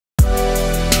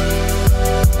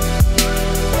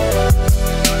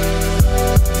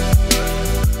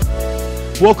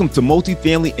Welcome to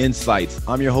Multifamily Insights.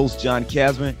 I'm your host, John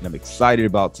Casman, and I'm excited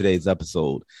about today's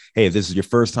episode. Hey, if this is your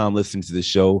first time listening to the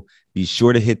show, be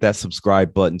sure to hit that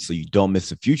subscribe button so you don't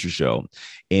miss a future show.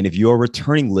 And if you're a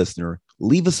returning listener,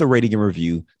 leave us a rating and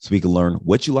review so we can learn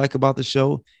what you like about the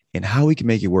show and how we can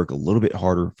make it work a little bit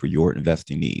harder for your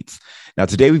investing needs. Now,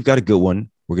 today we've got a good one.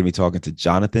 We're going to be talking to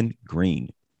Jonathan Greene.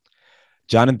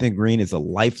 Jonathan Greene is a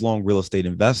lifelong real estate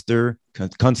investor,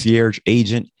 concierge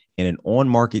agent, and an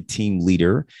on-market team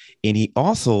leader. And he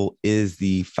also is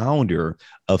the founder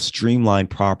of Streamline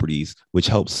Properties, which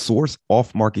helps source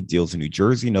off-market deals in New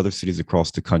Jersey and other cities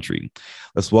across the country.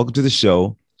 Let's welcome to the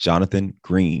show, Jonathan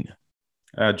Greene.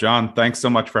 John, thanks so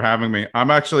much for having me.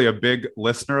 I'm actually a big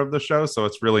listener of the show, so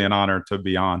it's really an honor to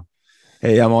be on.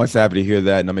 Hey, I'm always happy to hear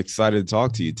that, and I'm excited to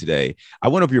talk to you today. I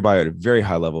went over your bio at a very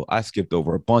high level. I skipped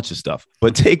over a bunch of stuff,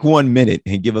 but take 1 minute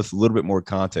and give us a little bit more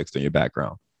context on your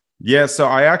background. Yeah, so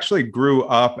I actually grew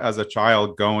up as a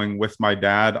child going with my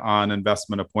dad on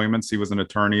investment appointments. He was an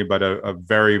attorney, but a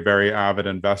very, very avid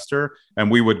investor. And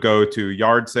we would go to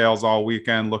yard sales all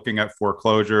weekend looking at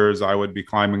foreclosures. I would be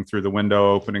climbing through the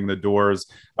window, opening the doors.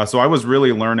 So I was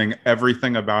really learning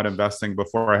everything about investing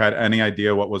before I had any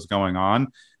idea what was going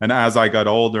on. And as I got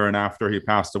older and after he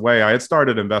passed away, I had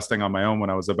started investing on my own when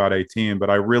I was about 18, but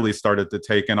I really started to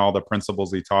take in all the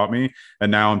principles he taught me.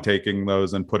 And now I'm taking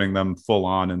those and putting them full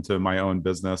on into my own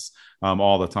business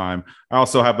all the time. I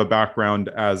also have a background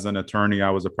as an attorney.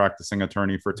 I was a practicing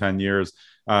attorney for 10 years.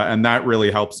 And that really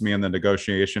helps me in the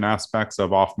negotiation aspects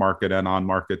of off-market and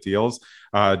on-market deals,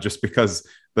 just because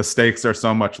the stakes are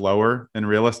so much lower in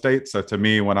real estate. So to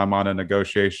me, when I'm on a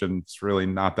negotiation, it's really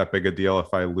not that big a deal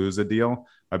if I lose a deal.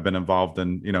 I've been involved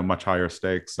in, much higher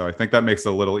stakes. So I think that makes it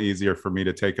a little easier for me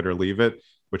to take it or leave it,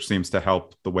 which seems to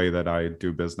help the way that I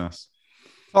do business.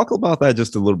 Talk about that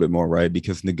just a little bit more, right?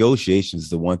 Because negotiations is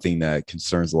the one thing that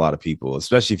concerns a lot of people,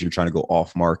 especially if you're trying to go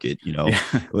off market. Yeah.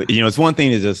 It's one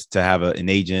thing to just to have an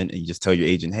agent and you just tell your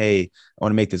agent, hey, I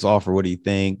want to make this offer. What do you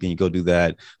think? And you go do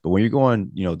that. But when you're going,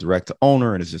 direct to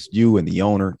owner and it's just you and the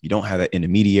owner, you don't have that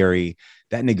intermediary.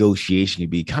 That negotiation can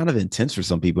be kind of intense for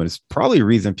some people. And it's probably a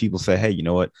reason people say, hey, you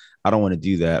know what? I don't want to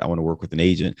do that. I want to work with an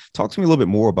agent. Talk to me a little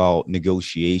bit more about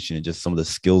negotiation and just some of the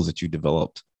skills that you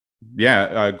developed.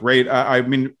 Yeah, great. I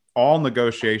mean, all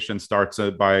negotiation starts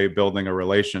by building a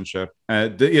relationship.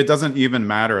 It doesn't even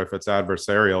matter if it's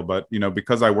adversarial, but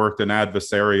because I worked in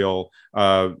adversarial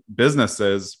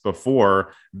businesses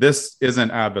before, this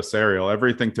isn't adversarial.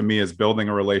 Everything to me is building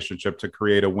a relationship to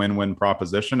create a win-win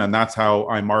proposition, and that's how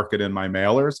I market in my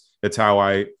mailers. It's how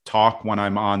I talk when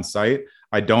I'm on site.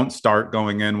 I don't start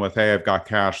going in with, hey, I've got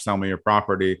cash, sell me your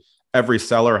property. Every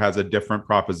seller has a different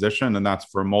proposition, and that's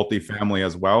for multifamily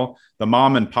as well. The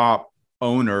mom and pop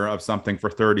owner of something for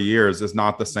 30 years is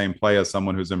not the same play as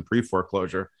someone who's in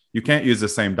pre-foreclosure. You can't use the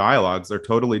same dialogues. They're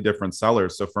totally different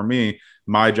sellers. So for me,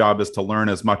 my job is to learn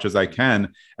as much as I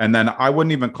can. And then I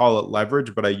wouldn't even call it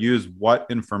leverage, but I use what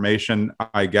information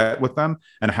I get with them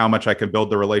and how much I can build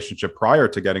the relationship prior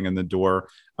to getting in the door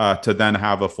to then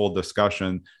have a full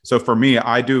discussion. So for me,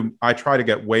 I try to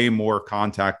get way more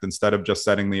contact instead of just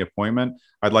setting the appointment.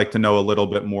 I'd like to know a little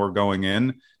bit more going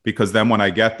in, because then when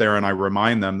I get there and I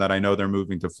remind them that I know they're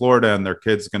moving to Florida and their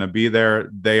kid's going to be there,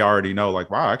 they already know, like,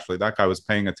 wow, actually that guy was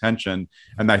paying attention.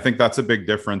 And I think that's a big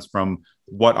difference from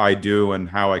what I do and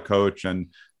how I coach. And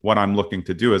what I'm looking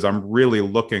to do is I'm really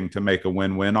looking to make a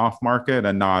win-win off market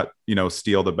and not,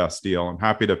 steal the best deal. I'm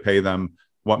happy to pay them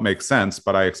what makes sense,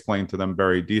 but I explain to them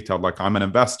very detailed, like, I'm an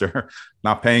investor,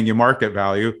 not paying you market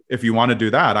value. If you want to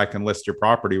do that, I can list your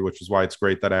property, which is why it's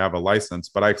great that I have a license.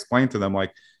 But I explain to them,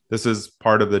 like, this is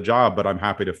part of the job, but I'm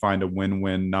happy to find a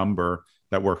win-win number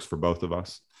that works for both of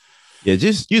us. Yeah,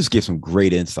 you just give some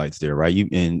great insights there, right?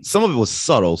 And some of it was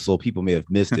subtle, so people may have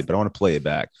missed it, but I want to play it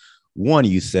back. One,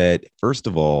 you said, first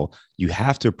of all, you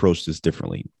have to approach this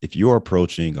differently. If you're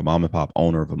approaching a mom and pop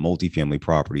owner of a multifamily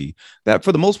property that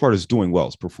for the most part is doing well,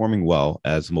 is performing well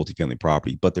as a multifamily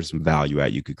property, but there's some value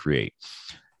add you could create,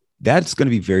 that's going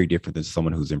to be very different than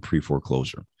someone who's in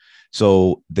pre-foreclosure.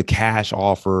 So the cash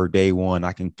offer day one,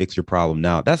 I can fix your problem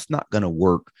now, that's not going to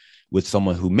work with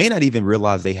someone who may not even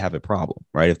realize they have a problem,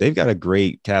 right? If they've got a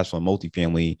great cash flow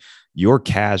multifamily, your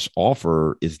cash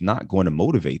offer is not going to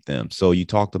motivate them. So you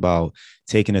talked about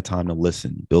taking the time to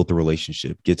listen, build the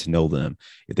relationship, get to know them.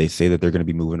 If they say that they're going to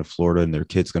be moving to Florida and their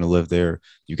kid's going to live there,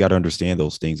 you got to understand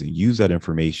those things and use that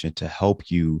information to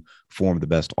help you form the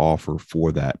best offer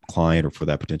for that client or for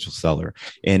that potential seller.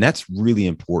 And that's really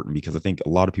important because I think a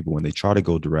lot of people, when they try to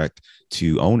go direct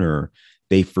to owner,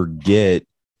 they forget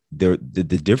the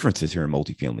differences here in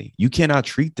multifamily. You cannot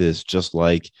treat this just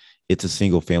like it's a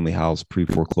single family house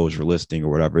pre-foreclosure listing or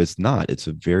whatever. It's not. It's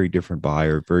a very different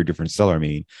buyer, very different seller. I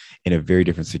mean, in a very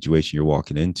different situation you're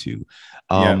walking into.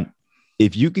 Yeah. Um,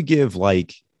 if you could give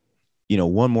like,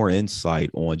 one more insight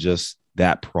on just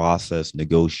that process,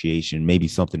 negotiation, maybe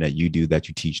something that you do that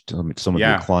you teach some of your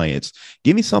Yeah. clients.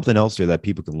 Give me something else there that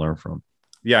people can learn from.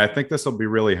 Yeah, I think this will be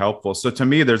really helpful. So to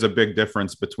me, there's a big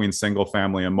difference between single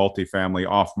family and multifamily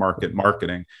off market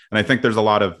marketing. And I think there's a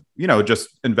lot of, just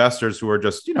investors who are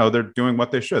just, they're doing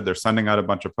what they should. They're sending out a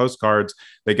bunch of postcards.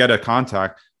 They get a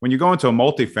contact. When you go into a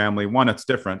multifamily, one, it's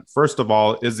different. First of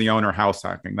all, is the owner house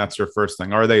hacking? That's your first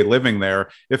thing. Are they living there?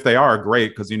 If they are, great,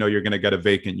 because you're going to get a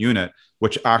vacant unit,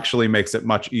 which actually makes it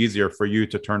much easier for you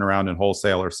to turn around and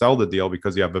wholesale or sell the deal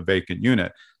because you have a vacant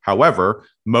unit. However,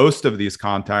 most of these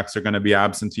contacts are going to be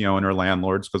absentee owner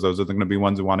landlords because those are going to be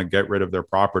ones who want to get rid of their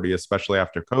property, especially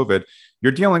after COVID.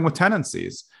 You're dealing with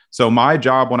tenancies. So my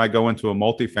job when I go into a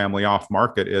multifamily off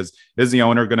market is the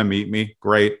owner going to meet me?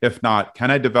 Great. If not,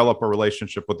 can I develop a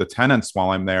relationship with the tenants while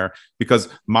I'm there? Because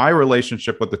my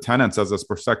relationship with the tenants as a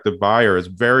prospective buyer is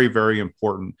very, very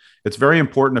important. It's very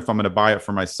important if I'm going to buy it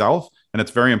for myself. And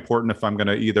it's very important if I'm going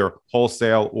to either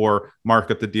wholesale or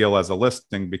market the deal as a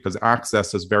listing because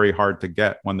access is very hard to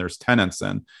get when there's tenants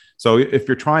in. So if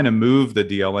you're trying to move the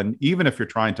deal, and even if you're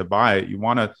trying to buy it, you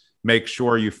want to make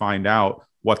sure you find out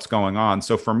what's going on.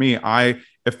 So for me,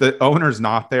 if the owner's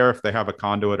not there, if they have a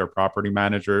conduit or property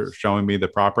manager showing me the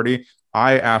property,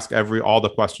 I ask all the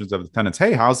questions of the tenants.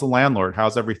 Hey, how's the landlord?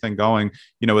 How's everything going?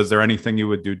 Is there anything you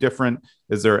would do different?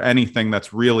 Is there anything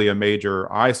that's really a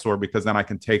major eyesore? Because then I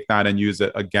can take that and use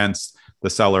it against the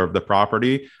seller of the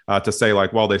property to say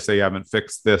like, well, they say you haven't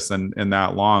fixed this in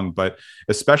that long. But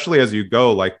especially as you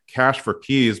go, like cash for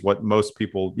keys, what most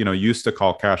people, used to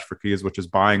call cash for keys, which is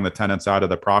buying the tenants out of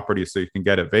the property so you can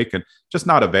get it vacant, just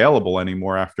not available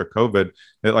anymore after COVID.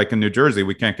 Like in New Jersey,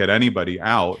 we can't get anybody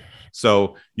out.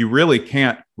 So you really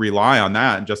can't rely on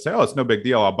that and just say, oh, it's no big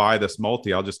deal. I'll buy this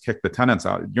multi. I'll just kick the tenants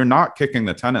out. You're not kicking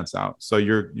the tenants out. So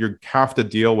you have to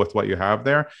deal with what you have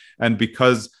there. And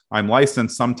because I'm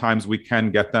licensed, sometimes we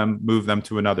can move them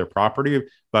to another property,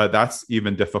 but that's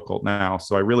even difficult now.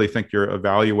 So I really think you're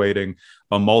evaluating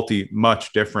a multi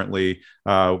much differently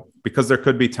because there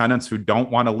could be tenants who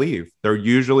don't want to leave. They're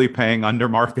usually paying under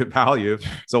market value.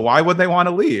 So why would they want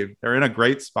to leave? They're in a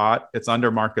great spot. It's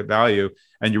under market value.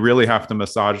 And you really have to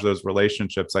massage those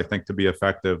relationships, I think, to be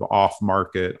effective off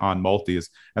market on multis.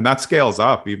 And that scales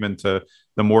up even to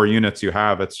the more units you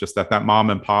have. It's just that mom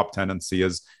and pop tendency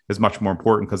is much more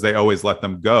important because they always let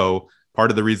them go. Part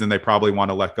of the reason they probably want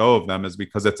to let go of them is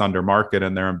because it's under market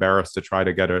and they're embarrassed to try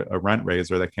to get a rent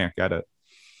raise or they can't get it.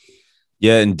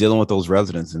 Yeah, and dealing with those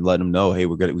residents and letting them know, hey,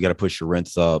 we got to push your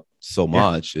rents up so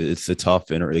much. Yeah. It's a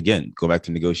tough, and again, go back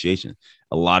to negotiation.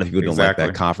 A lot of people don't like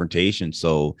that confrontation,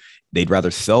 so they'd rather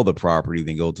sell the property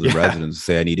than go to the residents and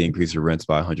say, I need to increase your rents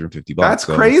by $150. That's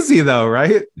crazy, though,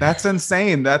 right? That's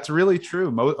insane. That's really true.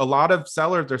 A lot of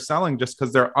sellers are selling just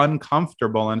because they're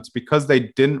uncomfortable, and it's because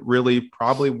they didn't really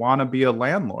probably want to be a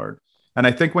landlord. And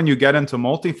I think when you get into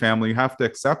multifamily, you have to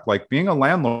accept like being a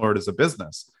landlord is a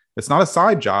business. It's not a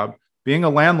side job. Being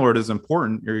a landlord is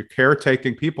important. You're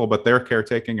caretaking people, but they're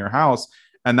caretaking your house.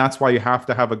 And that's why you have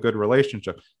to have a good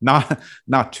relationship.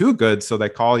 Not too good, so they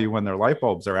call you when their light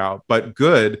bulbs are out, but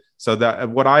good. So that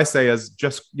what I say is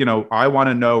just, I want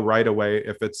to know right away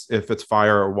if it's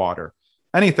fire or water.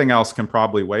 Anything else can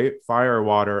probably wait. Fire or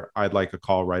water, I'd like a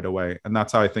call right away. And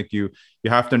that's how I think you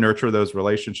have to nurture those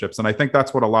relationships. And I think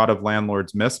that's what a lot of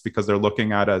landlords miss because they're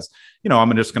looking at as,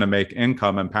 I'm just going to make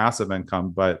income and passive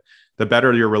income. But the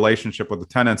better your relationship with the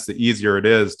tenants, the easier it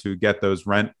is to get those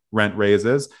rent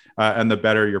raises, and the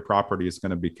better your property is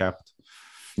going to be kept.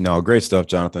 No, great stuff,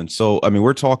 Jonathan. So, I mean,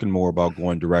 we're talking more about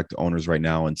going direct to owners right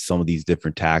now and some of these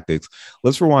different tactics.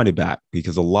 Let's rewind it back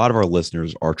because a lot of our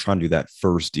listeners are trying to do that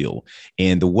first deal.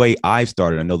 And the way I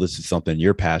started, I know this is something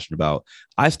you're passionate about.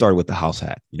 I started with the house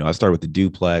hack. I started with the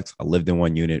duplex. I lived in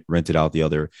one unit, rented out the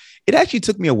other. It actually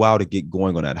took me a while to get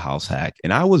going on that house hack.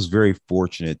 And I was very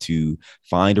fortunate to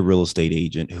find a real estate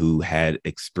agent who had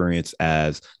experience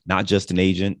as not just an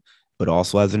agent, but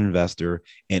also as an investor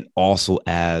and also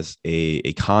as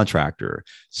a contractor.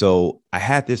 So I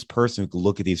had this person who could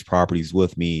look at these properties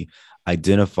with me,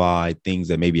 identify things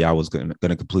that maybe I was going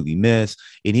to completely miss,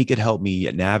 and he could help me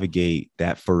navigate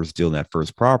that first deal, that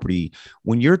first property.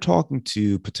 When you're talking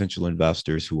to potential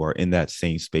investors who are in that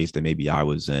same space that maybe I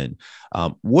was in,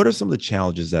 what are some of the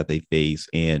challenges that they face?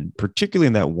 And particularly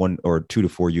in that 1 or 2 to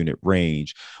 4 unit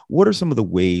range, what are some of the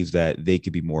ways that they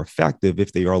could be more effective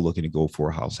if they are looking to go for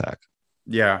a house hack?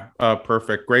 Yeah,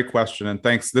 perfect. Great question. And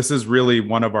thanks. This is really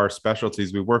one of our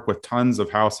specialties. We work with tons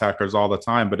of house hackers all the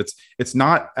time, but it's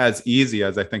not as easy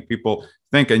as I think people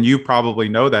think. And you probably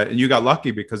know that. And you got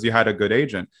lucky because you had a good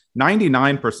agent.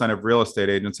 99% of real estate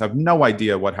agents have no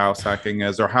idea what house hacking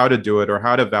is or how to do it or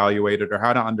how to evaluate it or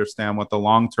how to understand what the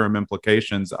long-term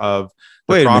implications of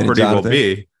the Wait a minute, property will Jonathan.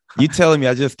 be. You telling me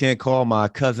I just can't call my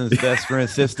cousin's best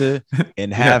friend's sister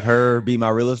and Yeah. have her be my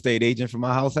real estate agent for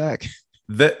my house hack?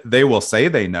 That they will say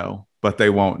they know, but they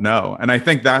won't know. And I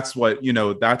think that's what,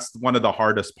 that's one of the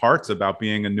hardest parts about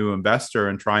being a new investor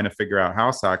and trying to figure out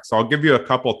house hacks. So I'll give you a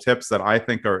couple tips that I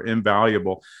think are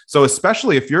invaluable. So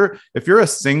especially if you're a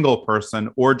single person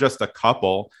or just a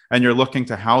couple and you're looking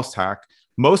to house hack,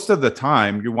 most of the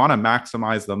time you want to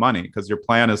maximize the money because your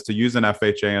plan is to use an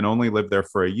FHA and only live there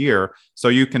for a year. So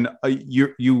you can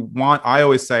I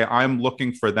always say I'm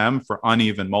looking for them for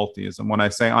uneven multis. And when I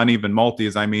say uneven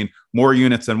multis, I mean more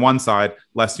units in one side,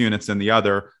 less units in the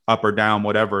other, up or down,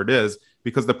 whatever it is.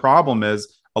 Because the problem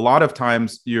is a lot of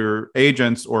times your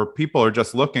agents or people are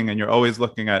just looking and you're always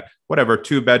looking at whatever,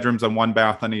 2 bedrooms and 1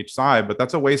 bath on each side, but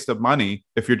that's a waste of money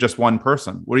if you're just one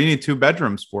person. What do you need 2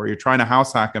 bedrooms for? You're trying to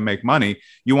house hack and make money.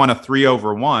 You want a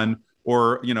 3/1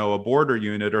 or, a border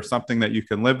unit or something that you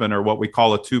can live in, or what we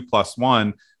call a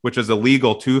 2+1, which is a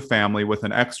legal 2 family with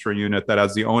an extra unit that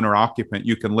as the owner occupant,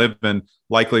 you can live in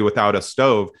likely without a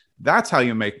stove. That's how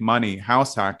you make money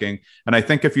house hacking. And I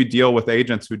think if you deal with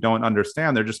agents who don't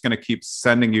understand, they're just going to keep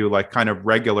sending you like kind of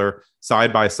regular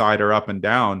side by side or up and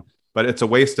down. But it's a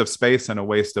waste of space and a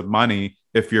waste of money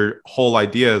if your whole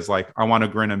idea is like, I want to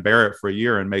grin and bear it for a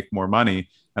year and make more money.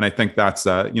 And I think that's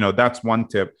one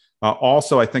tip.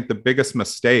 Also, I think the biggest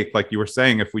mistake, like you were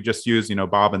saying, if we just use,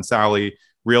 Bob and Sally,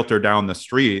 realtor down the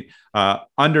street,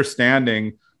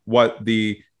 understanding what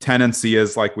the tenancy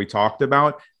is, like we talked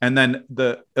about, and then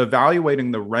the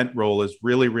evaluating the rent roll is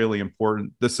really, really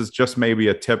important. This is just maybe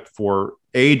a tip for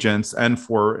agents and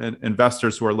for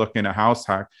investors who are looking at house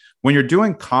hack. When you're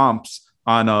doing comps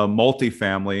on a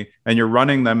multifamily and you're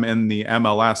running them in the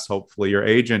MLS, hopefully your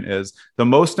agent is, the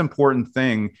most important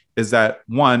thing is that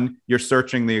one, you're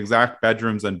searching the exact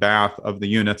bedrooms and bath of the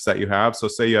units that you have. So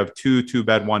say you have 2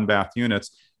 2-bed, 1 bath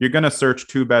units, you're going to search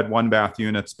 2-bed, 1 bath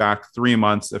units back 3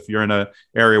 months. If you're in an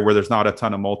area where there's not a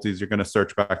ton of multis, you're going to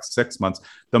search back 6 months.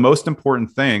 The most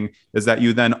important thing is that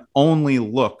you then only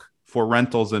look for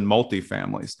rentals in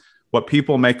multifamilies. What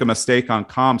people make a mistake on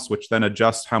comps, which then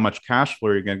adjusts how much cash flow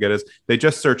you're going to get, is they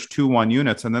just search 2-1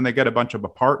 units and then they get a bunch of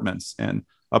apartments in.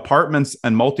 Apartments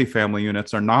and multifamily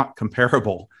units are not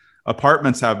comparable.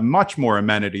 Apartments have much more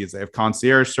amenities. They have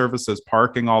concierge services,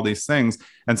 parking, all these things.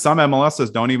 And some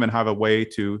MLSs don't even have a way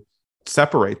to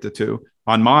separate the two.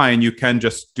 On mine, you can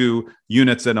just do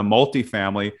units in a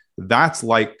multifamily. That's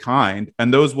like kind,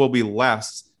 and those will be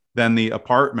less than the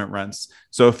apartment rents.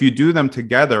 So if you do them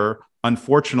together,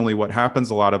 unfortunately, what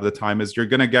happens a lot of the time is you're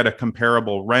going to get a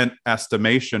comparable rent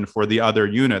estimation for the other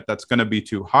unit that's going to be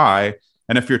too high.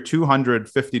 And if you're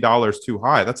 $250 too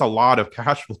high, that's a lot of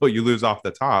cash flow you lose off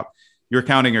the top. You're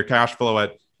counting your cash flow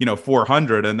at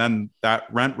 400, and then that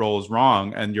rent roll is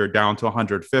wrong and you're down to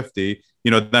 150.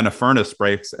 Then a furnace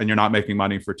breaks and you're not making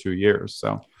money for 2 years.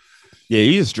 So Yeah,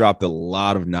 you just dropped a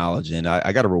lot of knowledge, and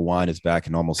I got to rewind this back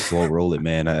and almost slow roll it,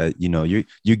 man.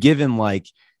 You're giving like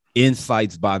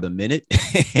insights by the minute,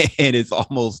 and it's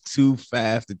almost too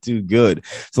fast and too good.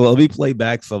 So let me play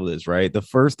back some of this. Right, the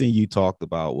first thing you talked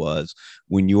about was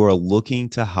when you are looking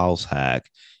to house hack.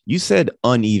 You said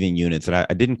uneven units, and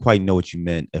I didn't quite know what you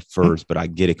meant at first, but I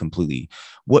get it completely.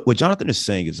 What Jonathan is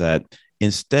saying is that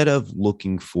instead of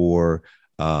looking for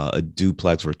a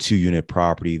duplex or a 2-unit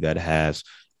property that has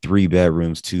 3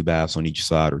 bedrooms, 2 baths on each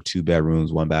side, or 2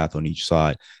 bedrooms, 1 bath on each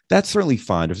side, that's certainly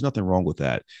fine. There's nothing wrong with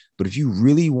that. But if you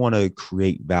really want to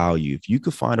create value, if you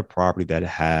could find a property that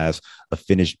has a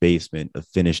finished basement, a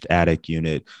finished attic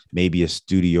unit, maybe a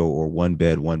studio or 1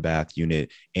 bed, 1 bath unit,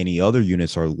 any other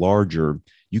units are larger,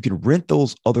 you can rent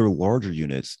those other larger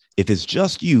units. If it's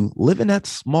just you, live in that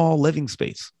small living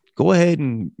space. Go ahead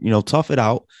and, tough it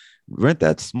out, rent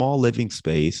that small living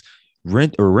space,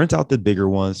 rent out the bigger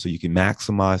ones so you can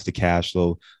maximize the cash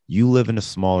flow. You live in a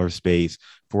smaller space.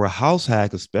 For a house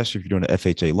hack, especially if you're doing an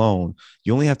FHA loan,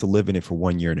 you only have to live in it for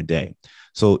 1 year and a day.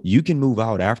 So you can move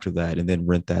out after that and then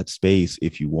rent that space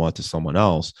if you want to someone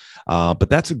else. But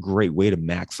that's a great way to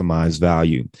maximize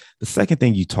value. The second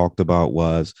thing you talked about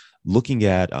was looking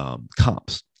at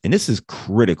comps. And this is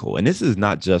critical. And this is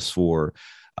not just for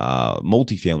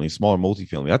multifamily, smaller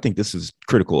multifamily. I think this is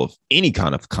critical of any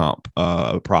kind of comp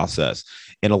process.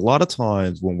 And a lot of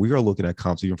times when we are looking at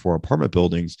comps, even for apartment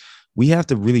buildings, we have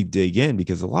to really dig in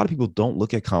because a lot of people don't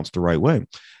look at comps the right way.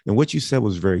 And what you said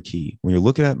was very key. When you're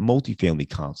looking at multifamily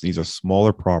comps, these are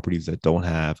smaller properties that don't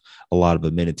have a lot of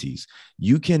amenities.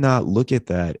 You cannot look at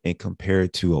that and compare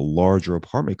it to a larger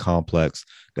apartment complex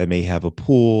that may have a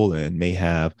pool and may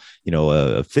have,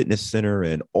 a fitness center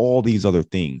and all these other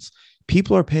things.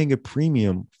 People are paying a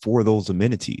premium for those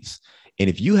amenities. And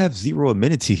if you have zero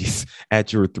amenities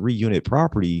at your 3-unit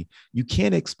property, you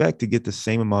can't expect to get the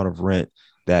same amount of rent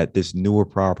that this newer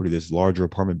property, this larger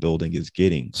apartment building is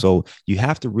getting. So you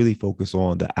have to really focus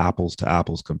on the apples to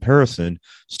apples comparison.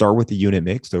 Start with the unit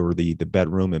mix or the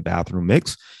bedroom and bathroom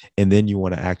mix. And then you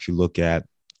want to actually look at,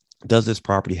 does this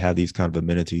property have these kind of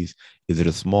amenities? Is it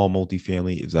a small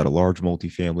multifamily? Is that a large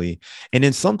multifamily? And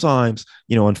then sometimes,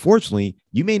 unfortunately,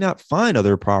 you may not find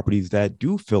other properties that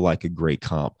do feel like a great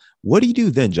comp. What do you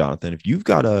do then, Jonathan? If you've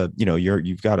got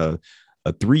you've got a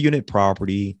 3-unit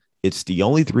property, it's the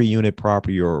only 3-unit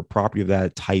property or property of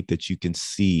that type that you can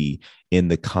see in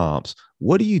the comps.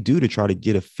 What do you do to try to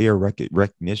get a fair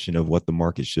recognition of what the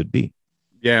market should be?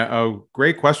 Yeah, oh,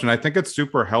 great question. I think it's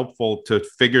super helpful to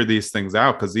figure these things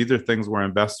out because these are things where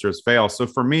investors fail. So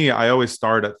for me, I always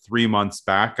start at 3 months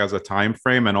back as a time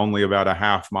frame and only about a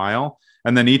half mile.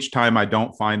 And then each time I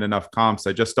don't find enough comps,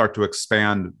 I just start to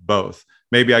expand both.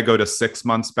 Maybe I go to 6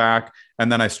 months back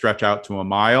and then I stretch out to a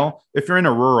mile. If you're in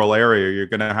a rural area, you're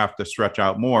going to have to stretch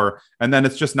out more. And then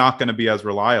it's just not going to be as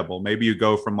reliable. Maybe you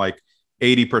go from like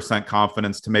 80%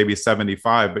 confidence to maybe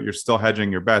 75, but you're still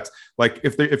hedging your bets. Like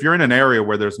if you're in an area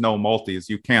where there's no multis,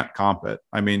 you can't comp it.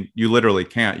 I mean, you literally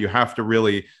can't. You have to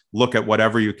really look at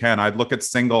whatever you can. I'd look at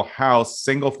single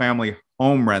family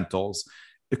home rentals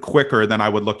quicker than I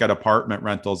would look at apartment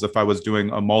rentals if I was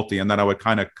doing a multi. And then I would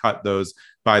kind of cut those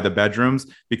by the bedrooms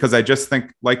because I just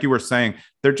think, like you were saying,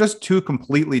 they're just two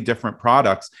completely different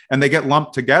products and they get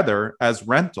lumped together as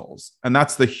rentals. And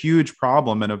that's the huge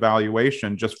problem in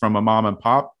evaluation, just from a mom and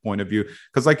pop point of view.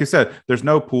 Because like you said, there's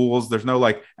no pools, there's no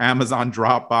like Amazon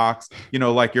Dropbox,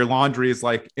 like your laundry is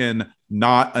like in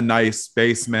not a nice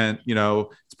basement,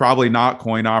 it's probably not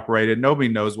coin operated. Nobody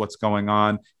knows what's going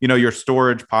on. Your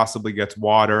storage possibly gets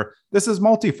water. This is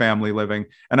multifamily living.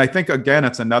 And I think, again,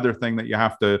 it's another thing that you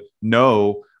have to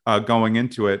know going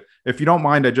into it. If you don't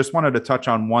mind, I just wanted to touch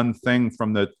on one thing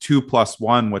from the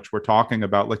 2+1, which we're talking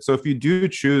about. Like, so if you do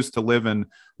choose to live in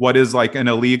what is like an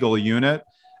illegal unit,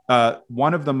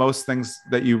 one of the most things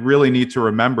that you really need to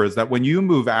remember is that when you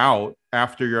move out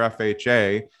after your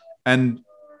FHA, and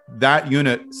that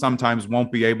unit sometimes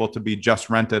won't be able to be just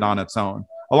rented on its own.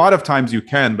 A lot of times you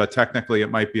can, but technically it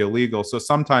might be illegal. So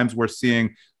sometimes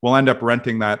we'll end up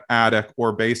renting that attic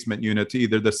or basement unit to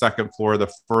either the second floor or the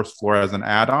first floor as an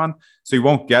add-on. So you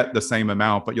won't get the same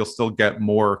amount, but you'll still get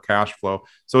more cash flow.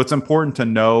 So it's important to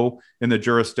know in the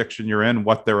jurisdiction you're in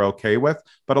what they're okay with.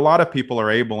 But a lot of people are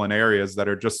able in areas that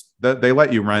are just, that they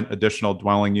let you rent additional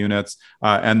dwelling units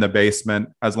and the basement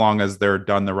as long as they're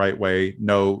done the right way.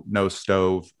 No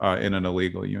stove in an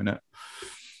illegal unit.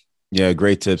 Yeah,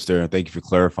 great tips there. Thank you for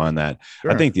clarifying that.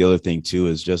 Sure. I think the other thing too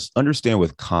is just understand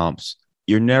with comps,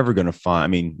 you're never going to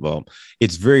find,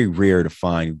 it's very rare to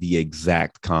find the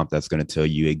exact comp that's going to tell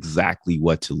you exactly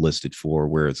what to list it for,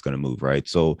 where it's going to move, right?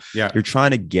 So yeah, you're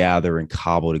trying to gather and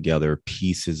cobble together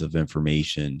pieces of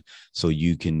information so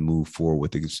you can move forward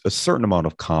with a certain amount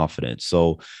of confidence.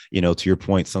 So, to your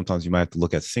point, sometimes you might have to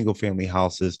look at single family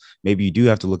houses. Maybe you do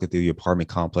have to look at the apartment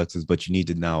complexes, but you need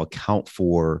to now account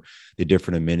for the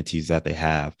different amenities that they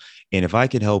have. And if I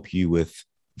can help you with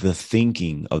the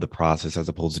thinking of the process as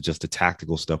opposed to just the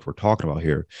tactical stuff we're talking about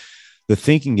here. The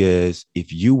thinking is,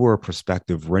 if you were a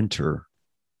prospective renter,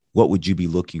 what would you be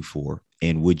looking for?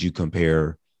 And would you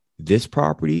compare this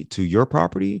property to your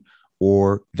property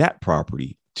or that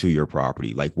property to your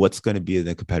property? Like, what's going to be in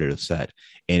the competitive set?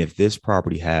 And if this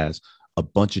property has a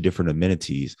bunch of different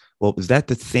amenities, well, is that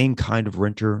the same kind of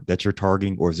renter that you're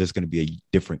targeting, or is this going to be a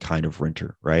different kind of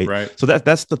renter? Right. So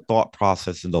that's the thought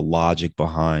process and the logic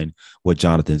behind what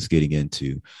Jonathan's getting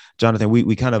into. Jonathan,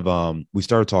 we kind of we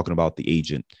started talking about the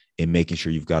agent and making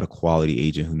sure you've got a quality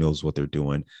agent who knows what they're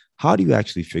doing. How do you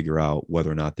actually figure out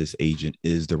whether or not this agent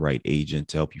is the right agent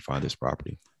to help you find this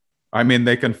property? I mean,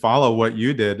 they can follow what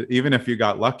you did, even if you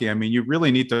got lucky. I mean, you really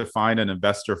need to find an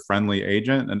investor-friendly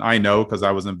agent. And I know because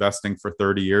I was investing for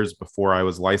 30 years before I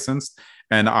was licensed.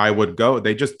 And I would go,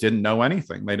 they just didn't know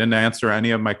anything. They didn't answer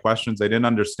any of my questions. They didn't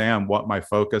understand what my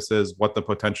focus is, what the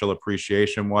potential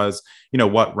appreciation was,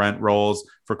 what rent rolls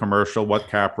for commercial, what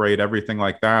cap rate, everything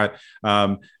like that.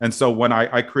 And so when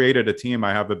I created a team,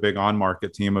 I have a big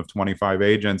on-market team of 25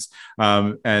 agents,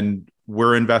 and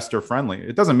we're investor friendly.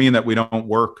 It doesn't mean that we don't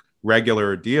work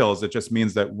regular deals. It just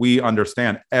means that we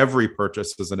understand every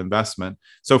purchase is an investment.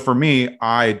 So for me,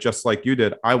 I, just like you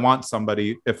did, I want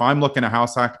somebody, if I'm looking at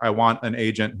house hack, I want an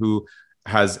agent who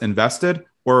has invested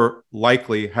or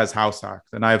likely has house hacked.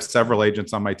 And I have several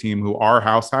agents on my team who are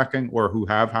house hacking or who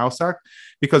have house hacked,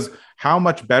 because how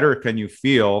much better can you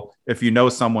feel if you know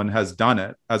someone has done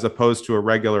it, as opposed to a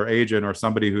regular agent or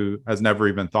somebody who has never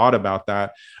even thought about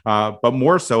that. But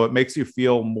more so, it makes you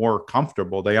feel more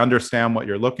comfortable. They understand what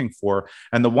you're looking for.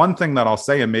 And the one thing that I'll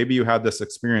say, and maybe you had this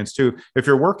experience too, if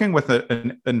you're working with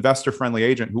an investor-friendly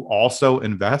agent who also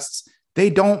invests,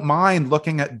 they don't mind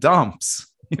looking at dumps.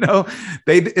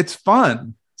 It's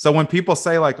fun. So when people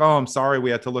say like, oh, I'm sorry, we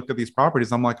had to look at these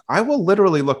properties, I'm like, I will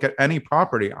literally look at any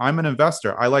property. I'm an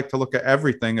investor. I like to look at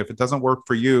everything. If it doesn't work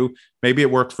for you, maybe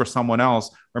it works for someone else,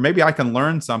 or maybe I can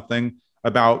learn something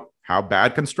about how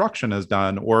bad construction is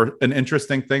done or an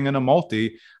interesting thing in a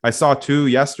multi. I saw 2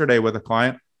 yesterday with a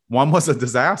client. One was a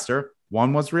disaster.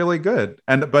 One was really good.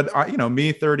 But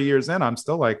me 30 years in, I'm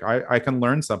still like, I can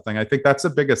learn something. I think that's the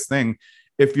biggest thing.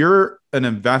 If you're an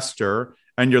investor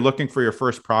and you're looking for your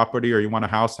first property, or you want a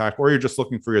house hack, or you're just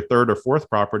looking for your 3rd or 4th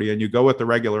property, and you go with the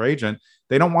regular agent,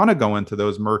 they don't want to go into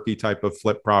those murky type of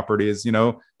flip properties.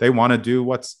 They want to do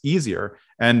what's easier.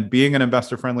 And being an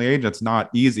investor friendly agent's not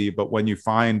easy, but when you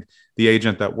find the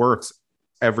agent that works,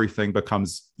 everything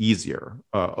becomes easier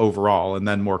overall, and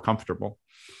then more comfortable.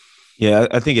 Yeah,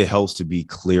 I think it helps to be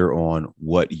clear on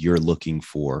what you're looking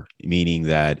for, meaning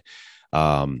that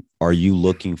are you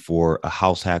looking for a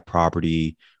house hack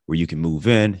property where you can move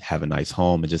in, have a nice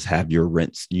home, and just have your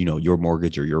rents, your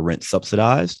mortgage or your rent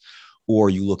subsidized? Or are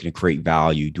you looking to create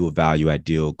value, do a value add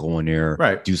deal, go in there,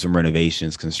 right, do some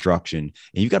renovations, construction?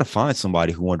 And you've got to find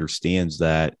somebody who understands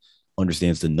the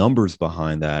numbers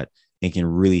behind that, and can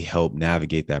really help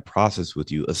navigate that process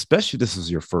with you, especially if this is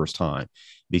your first time.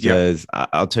 Because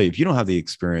I'll tell you, if you don't have the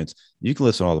experience, you can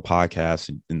listen to all the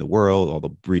podcasts in the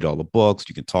world, read all the books,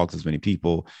 you can talk to as many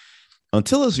people.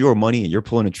 Until it's your money and you're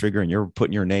pulling a trigger and you're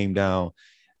putting your name down,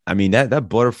 I mean, that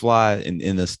butterfly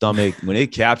in the stomach, when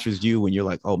it captures you, when you're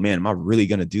like, oh man, am I really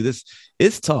going to do this?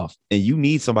 It's tough. And you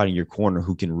need somebody in your corner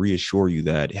who can reassure you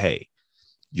that, hey,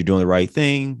 you're doing the right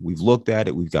thing. We've looked at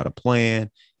it. We've got a plan.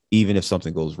 Even if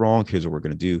something goes wrong, here's what we're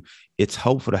going to do. It's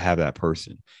helpful to have that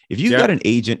person. If you've got an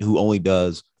agent who only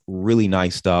does really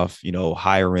nice stuff,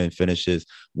 higher end finishes,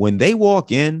 when they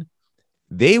walk in,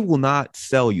 they will not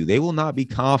sell you. They will not be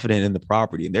confident in the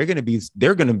property, and they're going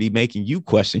to be making you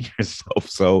question yourself.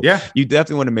 So you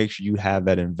definitely want to make sure you have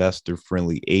that investor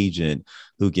friendly agent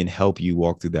who can help you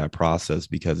walk through that process,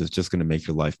 because it's just going to make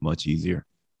your life much easier.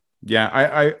 Yeah,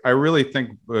 I really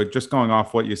think, just going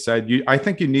off what you said, I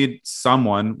think you need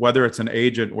someone, whether it's an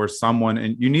agent or someone,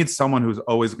 and you need someone who's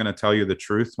always going to tell you the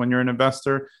truth when you're an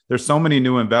investor. There's so many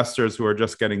new investors who are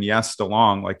just getting yesed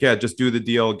along, like, yeah, just do the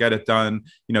deal, get it done.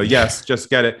 Yes,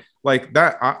 just get it. Like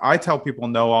that. I tell people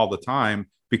no all the time,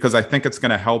 because I think it's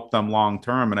going to help them long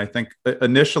term. And I think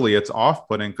initially it's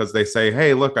off-putting, because they say,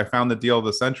 hey, look, I found the deal of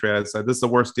the century. I said, this is the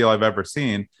worst deal I've ever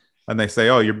seen. And they say,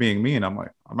 oh, you're being mean. I'm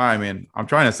like, I'm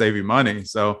trying to save you money.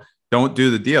 So don't do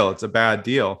the deal. It's a bad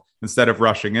deal, instead of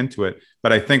rushing into it.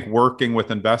 But I think working with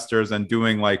investors and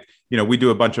doing we do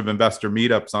a bunch of investor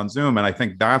meetups on Zoom. And I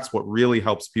think that's what really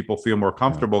helps people feel more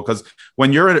comfortable. Because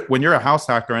when you're a house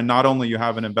hacker, and not only you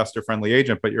have an investor friendly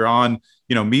agent, but you're on,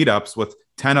 meetups with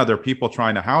 10 other people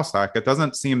trying to house hack, it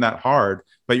doesn't seem that hard,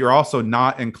 but you're also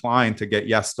not inclined to get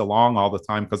yesed along all the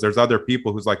time, because there's other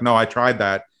people who's like, no, I tried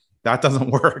that. That doesn't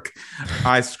work.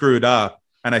 I screwed up.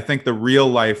 And I think the real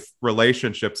life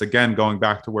relationships, again, going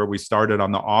back to where we started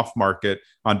on the off market,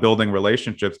 on building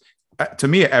relationships, to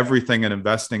me, everything in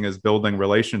investing is building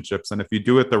relationships. And if you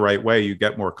do it the right way, you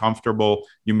get more comfortable,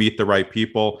 you meet the right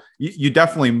people. You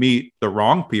definitely meet the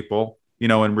wrong people,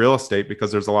 in real estate,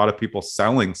 because there's a lot of people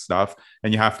selling stuff,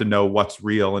 and you have to know what's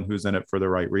real and who's in it for the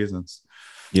right reasons.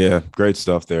 Yeah, great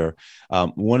stuff there.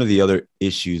 One of the other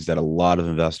issues that a lot of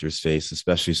investors face,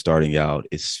 especially starting out,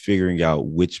 is figuring out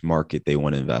which market they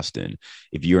want to invest in.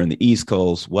 If you're in the East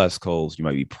Coast, West Coast, you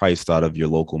might be priced out of your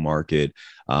local market.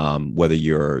 Whether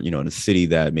you're, in a city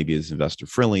that maybe is investor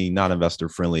friendly, not investor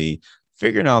friendly,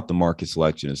 figuring out the market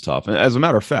selection is tough. And as a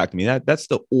matter of fact, I mean, that's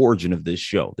the origin of this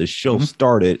show. This show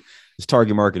started as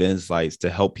Target Market Insights to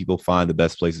help people find the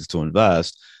best places to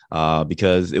invest.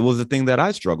 Because it was the thing that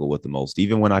I struggled with the most.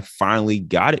 Even when I finally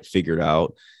got it figured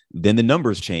out, then the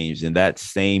numbers changed. In that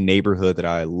same neighborhood that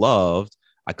I loved,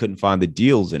 I couldn't find the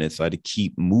deals in it. So I had to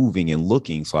keep moving and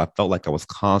looking. So I felt like I was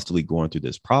constantly going through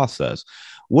this process.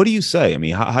 What do you say? I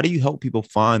mean, how do you help people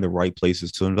find the right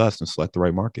places to invest and select the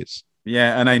right markets?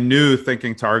 Yeah. And I knew,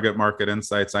 thinking target market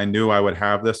insights, I knew I would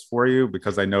have this for you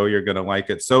because I know you're going to like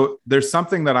it. So there's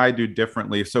something that I do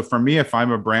differently. So for me, if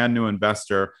I'm a brand new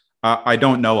investor, I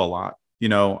don't know a lot.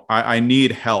 I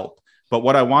need help. But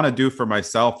what I want to do for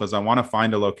myself is I want to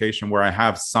find a location where I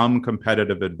have some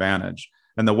competitive advantage.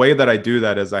 And the way that I do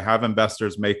that is I have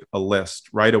investors make a list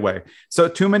right away. So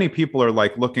too many people are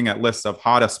like looking at lists of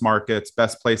hottest markets,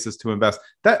 best places to invest.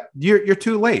 That you're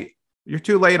too late. You're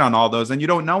too late on all those and you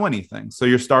don't know anything. So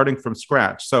you're starting from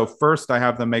scratch. So first I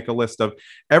have them make a list of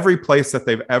every place that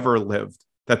they've ever lived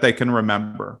that they can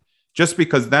remember, just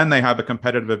because then they have a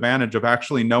competitive advantage of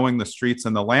actually knowing the streets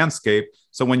and the landscape.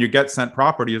 So when you get sent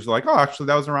property, you're like, oh, actually,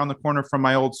 that was around the corner from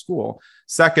my old school.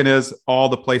 Second is all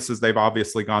the places they've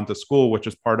obviously gone to school, which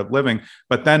is part of living.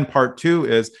 But then part two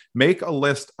is make a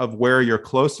list of where your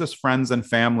closest friends and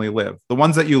family live, the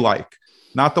ones that you like,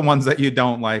 not the ones that you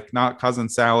don't like, not cousin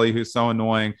Sally, who's so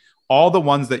annoying, all the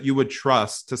ones that you would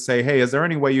trust to say, hey, is there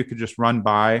any way you could just run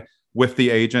by with the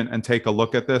agent and take a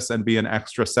look at this and be an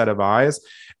extra set of eyes?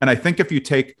 And I think if you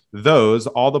take those,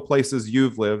 all the places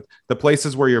you've lived, the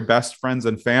places where your best friends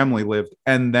and family lived,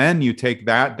 and then you take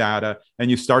that data and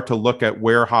you start to look at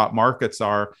where hot markets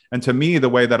are. And to me, the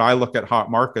way that I look at hot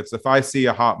markets, if I see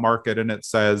a hot market and it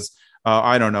says,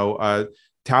 I don't know,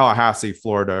 Tallahassee,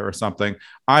 Florida or something,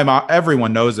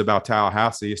 everyone knows about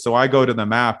Tallahassee. So I go to the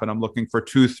map and I'm looking for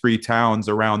 2-3 towns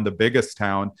around the biggest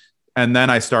town. And then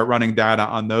I start running data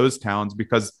on those towns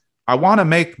because I want to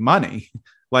make money.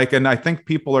 And I think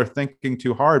people are thinking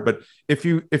too hard. But if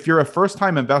you're a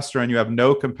first-time investor and you have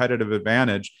no competitive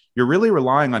advantage, you're really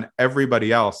relying on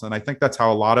everybody else. And I think that's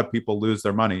how a lot of people lose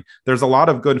their money. There's a lot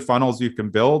of good funnels you can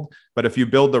build, but if you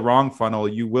build the wrong funnel,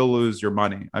 you will lose your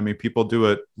money. I mean, people do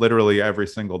it literally every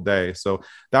single day. So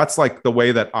that's like the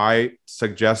way that I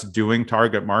suggest doing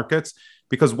target markets.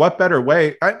 Because what better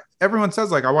way? Everyone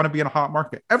says I want to be in a hot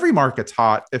market. Every market's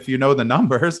hot if you know the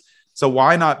numbers. So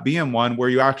why not be in one where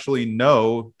you actually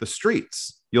know the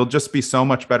streets? You'll just be so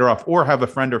much better off, or have a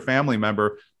friend or family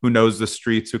member who knows the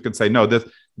streets who can say, no,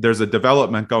 there's a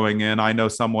development going in. I know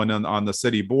someone on the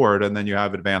city board, and then you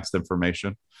have advanced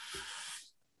information.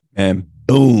 And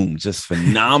boom, just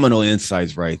phenomenal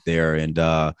insights right there. And,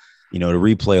 to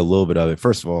replay a little bit of it.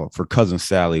 First of all, for cousin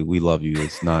Sally, we love you.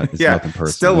 It's nothing personal.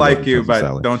 Still like you, but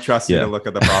Sally, don't trust you to look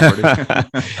at the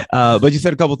property. But you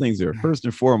said a couple of things there. First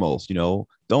and foremost,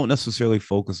 don't necessarily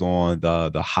focus on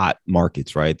the hot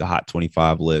markets, right? The hot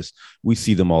 25 list. We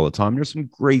see them all the time. There's some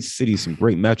great cities, some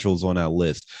great metros on that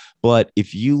list. But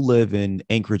if you live in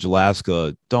Anchorage,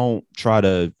 Alaska, don't try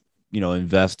to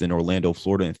invest in Orlando,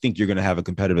 Florida, and think you're going to have a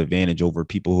competitive advantage over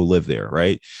people who live there,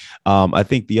 right? I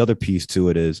think the other piece to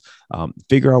it is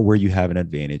figure out where you have an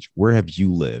advantage. Where have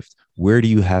you lived? Where do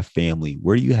you have family?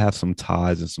 Where do you have some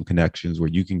ties and some connections where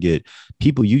you can get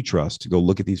people you trust to go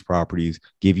look at these properties,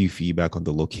 give you feedback on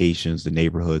the locations, the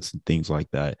neighborhoods, and things like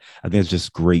that? I think it's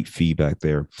just great feedback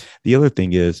there. The other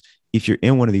thing is, if you're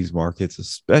in one of these markets,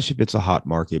 especially if it's a hot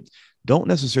market, don't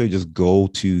necessarily just go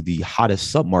to the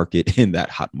hottest submarket in that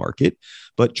hot market,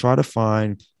 but try to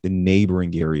find the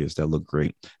neighboring areas that look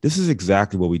great. This is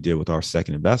exactly what we did with our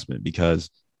second investment,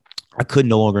 because I could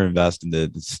no longer invest in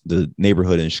the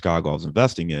neighborhood in Chicago I was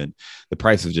investing in. The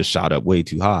prices just shot up way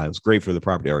too high. It was great for the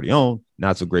property I already owned,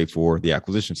 not so great for the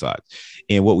acquisition side.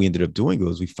 And what we ended up doing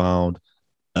was we found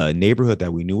a neighborhood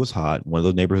that we knew was hot, one of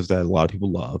those neighborhoods that a lot of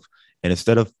people love. And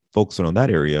instead of focusing on that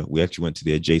area, we actually went to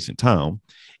the adjacent town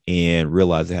and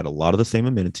realized they had a lot of the same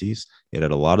amenities. It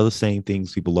had a lot of the same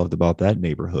things people loved about that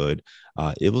neighborhood.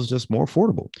 It was just more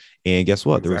affordable. And guess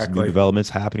what? There was new developments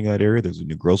happening in that area. There's a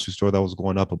new grocery store that was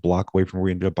going up a block away from where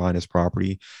we ended up buying this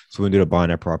property. So we ended up buying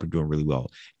that property, doing really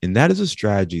well. And that is a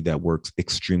strategy that works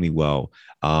extremely well.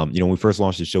 When we first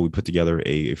launched the show, we put together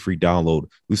a free download.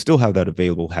 We still have that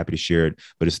available. Happy to share it.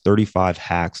 But it's 35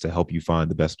 hacks to help you find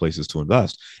the best places to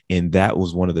invest. And that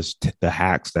was one of the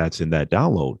hacks that's in that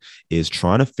download, is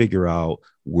trying to figure out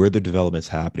where the development's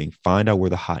happening, find out where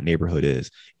the hot neighborhood is,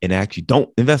 and actually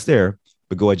don't invest there,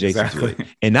 but go adjacent to it.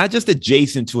 And not just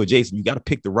adjacent to adjacent. You got to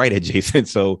pick the right adjacent.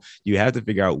 So you have to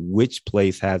figure out which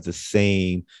place has the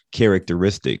same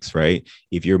characteristics, right?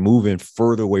 If you're moving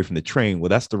further away from the train, well,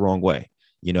 that's the wrong way.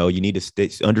 You need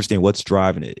to understand what's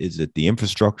driving it. Is it the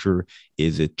infrastructure?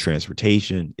 Is it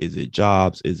transportation? Is it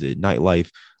jobs? Is it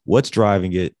nightlife? What's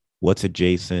driving it? What's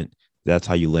adjacent? That's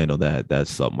how you land on that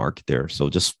submarket there. So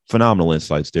just phenomenal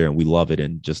insights there. And we love it.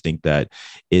 And just think that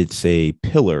it's a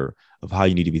pillar of how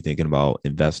you need to be thinking about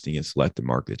investing in selected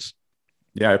markets.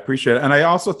 Yeah, I appreciate it. And I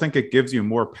also think it gives you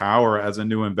more power as a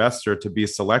new investor to be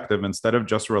selective instead of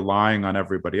just relying on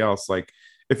everybody else. Like,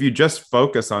 if you just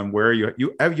focus on where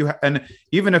and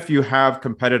even if you have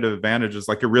competitive advantages,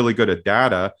 like you're really good at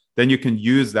data, then you can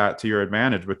use that to your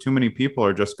advantage. But too many people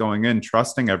are just going in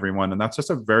trusting everyone, and that's just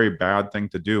a very bad thing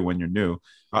to do when you're new.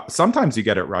 Sometimes you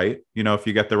get it right, if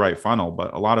you get the right funnel,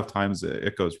 but a lot of times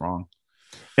it goes wrong.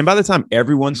 And by the time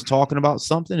everyone's talking about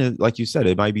something, like you said,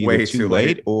 it might be either too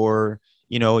late or,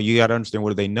 you got to understand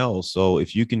what do they know. So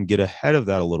if you can get ahead of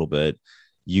that a little bit,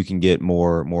 you can get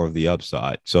more of the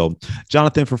upside. So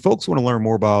Jonathan, for folks who want to learn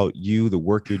more about you, the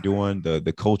work you're doing,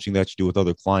 the coaching that you do with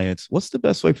other clients, what's the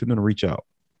best way for them to reach out?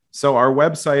 So our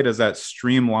website is at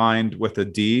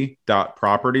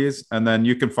streamlined.properties. And then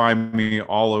you can find me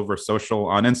all over social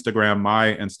on Instagram.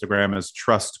 My Instagram is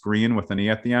Trust Greene with an E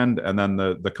at the end. And then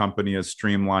the company is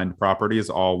Streamlined Properties,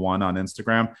 all one on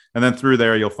Instagram. And then through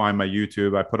there, you'll find my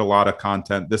YouTube. I put a lot of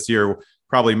content this year,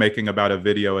 probably making about a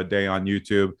video a day on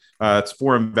YouTube. It's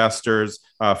for investors,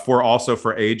 also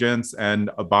for agents and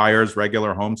buyers,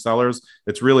 regular home sellers.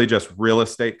 It's really just real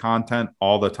estate content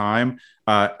all the time.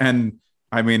 And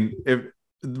I mean, if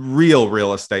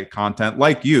real estate content,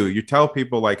 like you tell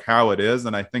people like how it is.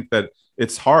 And I think that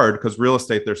it's hard because real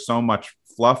estate, there's so much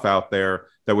fluff out there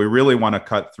that we really want to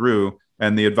cut through.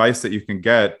 And the advice that you can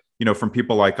get, from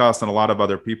people like us and a lot of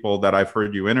other people that I've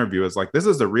heard you interview is like, this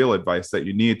is the real advice that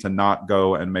you need to not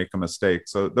go and make a mistake.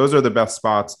 So those are the best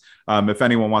spots. If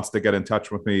anyone wants to get in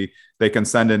touch with me, they can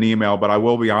send an email, but I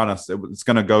will be honest, it's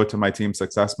going to go to my team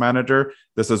success manager.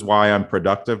 This is why I'm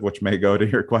productive, which may go to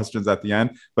your questions at the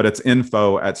end, but it's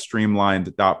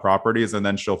info@streamlined.properties, and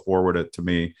then she'll forward it to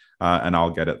me and I'll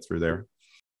get it through there.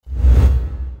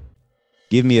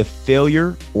 Give me a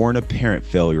failure or an apparent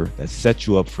failure that sets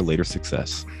you up for later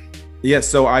success. Yeah,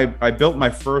 so I built my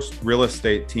first real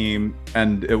estate team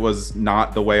and it was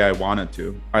not the way I wanted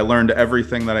to. I learned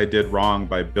everything that I did wrong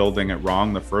by building it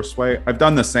wrong the first way. I've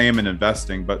done the same in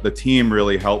investing, but the team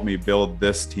really helped me build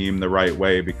this team the right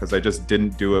way because I just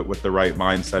didn't do it with the right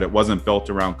mindset. It wasn't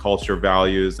built around culture,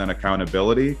 values, and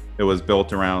accountability. It was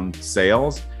built around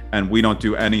sales, and we don't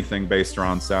do anything based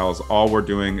around sales. All we're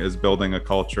doing is building a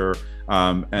culture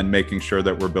and making sure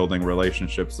that we're building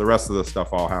relationships. The rest of the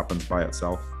stuff all happens by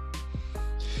itself.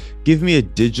 Give me a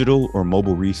digital or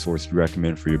mobile resource you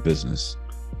recommend for your business.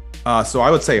 So I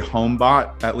would say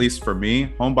HomeBot, at least for me.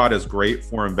 HomeBot is great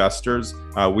for investors.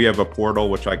 We have a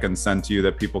portal which I can send to you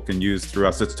that people can use through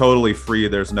us. It's totally free.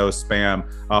 There's no spam.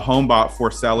 HomeBot for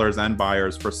sellers and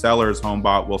buyers. For sellers,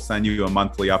 HomeBot will send you a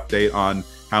monthly update on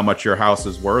how much your house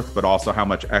is worth, but also how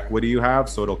much equity you have.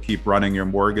 So it'll keep running your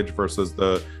mortgage versus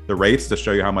the rates to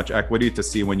show you how much equity to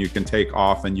see when you can take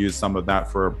off and use some of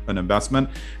that for an investment.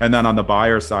 And then on the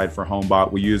buyer side for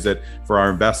HomeBot, we use it for our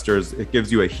investors. It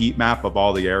gives you a heat map of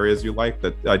all the areas you like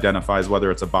that identifies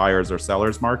whether it's a buyer's or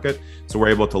seller's market. So we're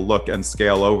able to look and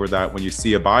scale over that. When you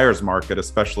see a buyer's market,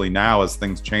 especially now as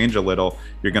things change a little,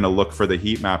 you're going to look for the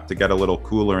heat map to get a little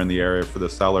cooler in the area for the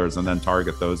sellers and then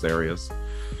target those areas.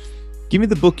 Give me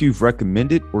the book you've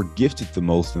recommended or gifted the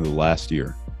most in the last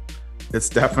year. It's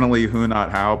definitely Who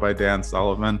Not How by Dan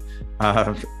Sullivan.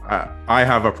 I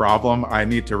have a problem. I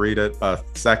need to read it a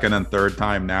second and third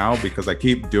time now because I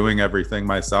keep doing everything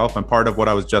myself. And part of what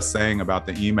I was just saying about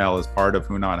the email is part of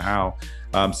Who Not How.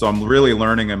 So I'm really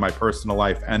learning in my personal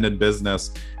life and in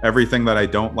business, everything that I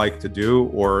don't like to do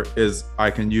or is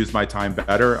I can use my time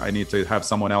better. I need to have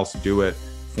someone else do it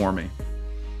for me.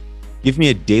 Give me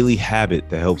a daily habit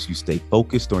that helps you stay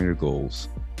focused on your goals.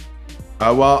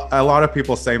 Well, a lot of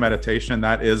people say meditation.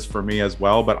 That is for me as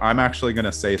well, but I'm actually going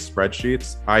to say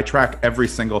spreadsheets. I track every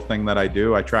single thing that I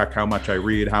do. I track how much I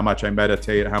read, how much I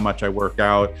meditate, how much I work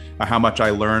out, how much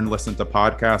I learn, listen to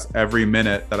podcasts. Every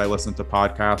minute that I listen to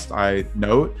podcasts, I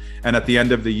note. And at the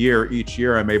end of the year, each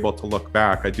year, I'm able to look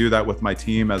back. I do that with my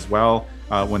team as well.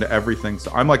 When everything, so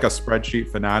I'm like a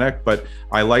spreadsheet fanatic, but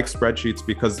I like spreadsheets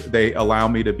because they allow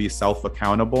me to be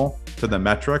self-accountable to the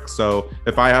metrics. So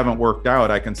if I haven't worked out,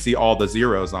 I can see all the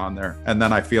zeros on there and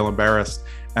then I feel embarrassed.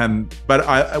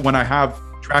 But when I have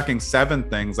tracking 7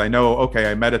 things, I know,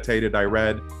 okay, I meditated, I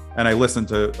read, and I listened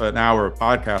to an hour of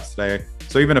podcast today.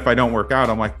 So even if I don't work out,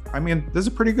 I'm like, this is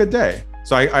a pretty good day.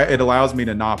 So it allows me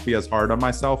to not be as hard on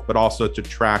myself, but also to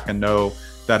track and know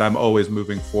that I'm always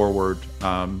moving forward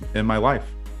in my life.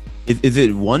 Is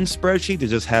it one spreadsheet that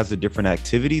just has the different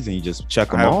activities and you just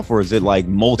check them off, or is it like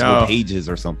multiple pages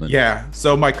or something? Yeah.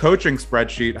 So my coaching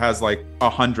spreadsheet has like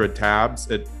 100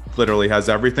 tabs. It literally has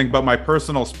everything, but my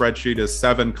personal spreadsheet is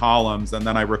 7 columns, and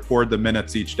then I record the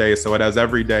minutes each day. So it has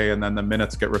every day, and then the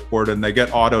minutes get recorded and they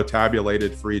get auto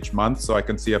tabulated for each month. So I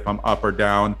can see if I'm up or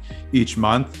down each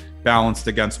month, balanced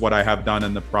against what I have done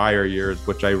in the prior years,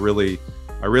 which I really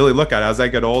look at. As I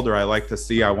get older, I like to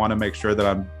see, I want to make sure that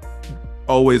I'm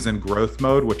always in growth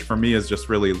mode, which for me is just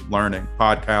really learning.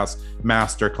 Podcast,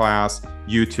 masterclass,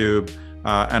 YouTube.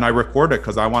 And I record it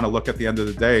because I want to look at the end of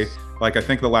the day. Like I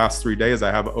think the last 3 days,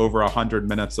 I have over 100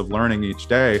 minutes of learning each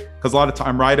day. Because a lot of time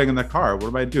I'm riding in the car.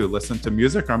 What do I do? Listen to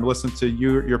music? Or I'm listening to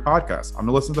your podcast. I'm going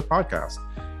to listen to the podcast.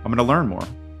 I'm going to learn more.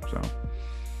 So.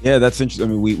 Yeah, that's interesting. I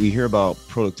mean, we hear about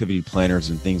productivity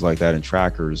planners and things like that and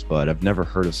trackers, but I've never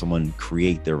heard of someone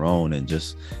create their own, and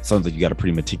just sounds like you got a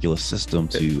pretty meticulous system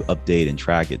to update and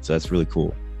track it. So that's really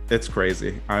cool. It's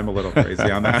crazy. I'm a little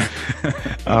crazy on that.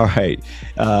 All right.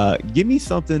 Give me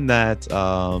something that,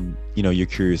 you're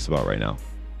curious about right now.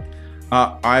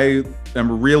 I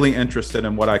am really interested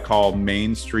in what I call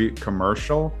Main Street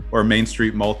commercial or Main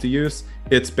Street multi-use.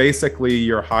 It's basically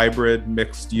your hybrid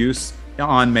mixed use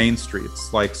on main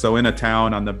streets. Like, so in a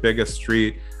town on the biggest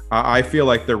street, I feel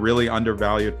like they're really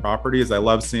undervalued properties. I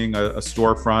love seeing a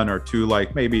storefront or two,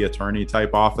 like maybe attorney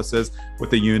type offices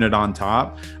with a unit on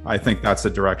top. I think that's the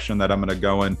direction that I'm going to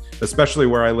go in, especially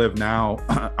where I live now.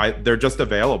 They're just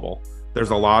available.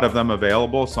 There's a lot of them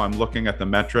available. So I'm looking at the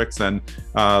metrics and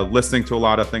listening to a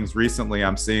lot of things recently.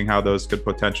 I'm seeing how those could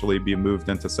potentially be moved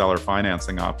into seller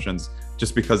financing options,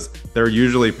 just because they're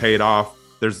usually paid off.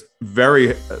 There's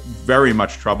very, very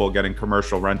much trouble getting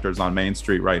commercial renters on Main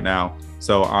Street right now.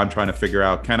 So I'm trying to figure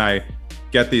out, can I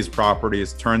get these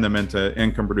properties, turn them into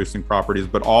income producing properties,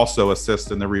 but also assist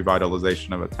in the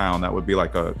revitalization of a town? That would be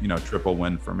like a, triple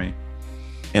win for me.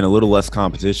 And a little less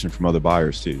competition from other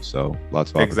buyers too. So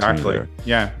lots of opportunity there.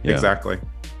 Yeah, exactly.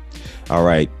 All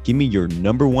right. Give me your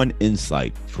number one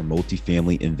insight for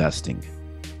multifamily investing.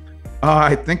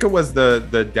 I think it was the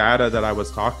data that I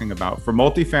was talking about. For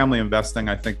multifamily investing,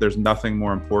 I think there's nothing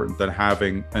more important than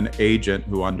having an agent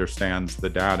who understands the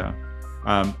data.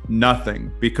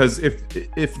 Nothing, because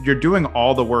if you're doing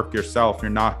all the work yourself, you're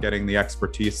not getting the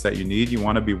expertise that you need. You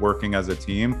want to be working as a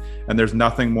team, and there's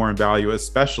nothing more in value,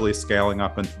 especially scaling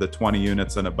up into the 20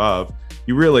 units and above.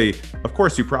 You really, of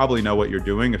course, you probably know what you're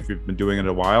doing if you've been doing it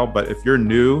a while, but if you're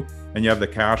new and you have the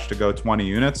cash to go 20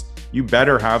 units, you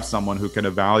better have someone who can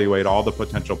evaluate all the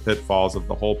potential pitfalls of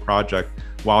the whole project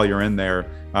while you're in there.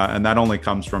 And that only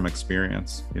comes from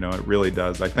experience. It really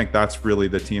does. I think that's really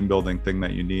the team building thing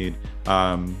that you need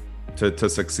to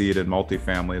succeed in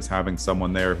multifamily, is having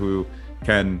someone there who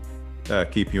can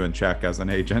keep you in check as an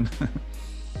agent.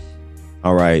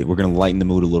 All right, we're going to lighten the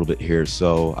mood a little bit here.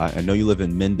 So I know you live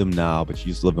in Mendham now, but you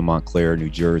used to live in Montclair, New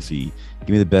Jersey.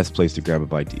 Give me the best place to grab a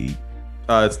bite to eat.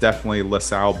 It's definitely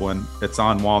LaSalle. It's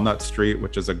on Walnut Street,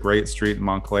 which is a great street in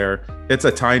Montclair. It's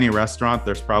a tiny restaurant.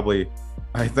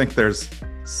 I think there's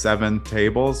 7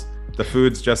 tables. The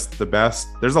food's just the best.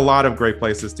 There's a lot of great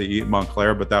places to eat in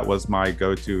Montclair, but that was my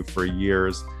go-to for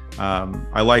years.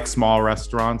 I like small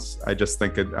restaurants. I just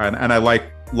think and I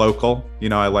like local.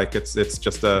 I like it's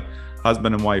just a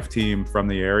husband and wife team from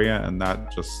the area, and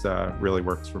that just really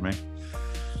works for me.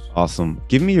 Awesome.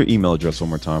 Give me your email address one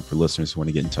more time for listeners who want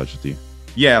to get in touch with you.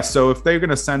 Yeah, so if they're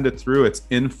going to send it through, it's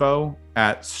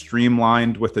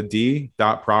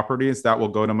info@streamlinedwithad.properties. That will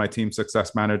go to my team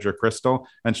success manager, Crystal,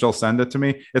 and she'll send it to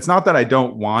me. It's not that I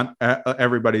don't want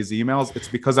everybody's emails. It's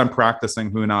because I'm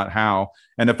practicing who, not how.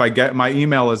 And if I get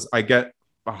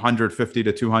 150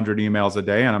 to 200 emails a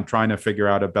day, and I'm trying to figure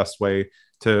out a best way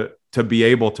to be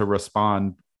able to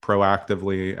respond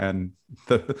proactively and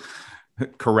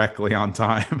correctly on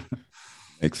time.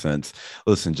 Makes sense.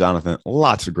 Listen, Jonathan,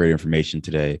 lots of great information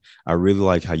today. I really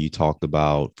like how you talked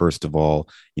about, first of all,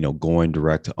 going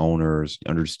direct to owners,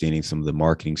 understanding some of the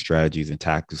marketing strategies and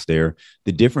tactics there,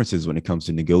 the differences when it comes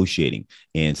to negotiating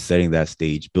and setting that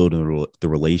stage, building the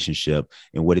relationship,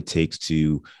 and what it takes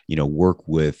to, work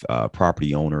with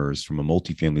property owners from a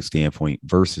multifamily standpoint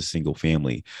versus single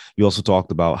family. You also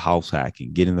talked about house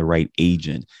hacking, getting the right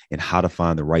agent, and how to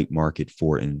find the right market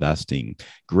for investing.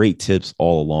 Great tips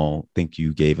all along. Thank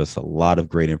you. Gave us a lot of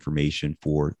great information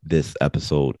for this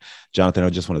episode. Jonathan, I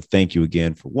just want to thank you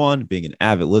again for, 1, being an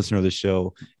avid listener of the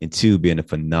show, and 2, being a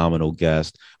phenomenal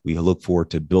guest. We look forward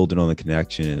to building on the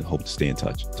connection and hope to stay in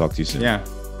touch. Talk to you soon. Yeah,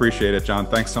 appreciate it, John.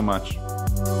 Thanks so much.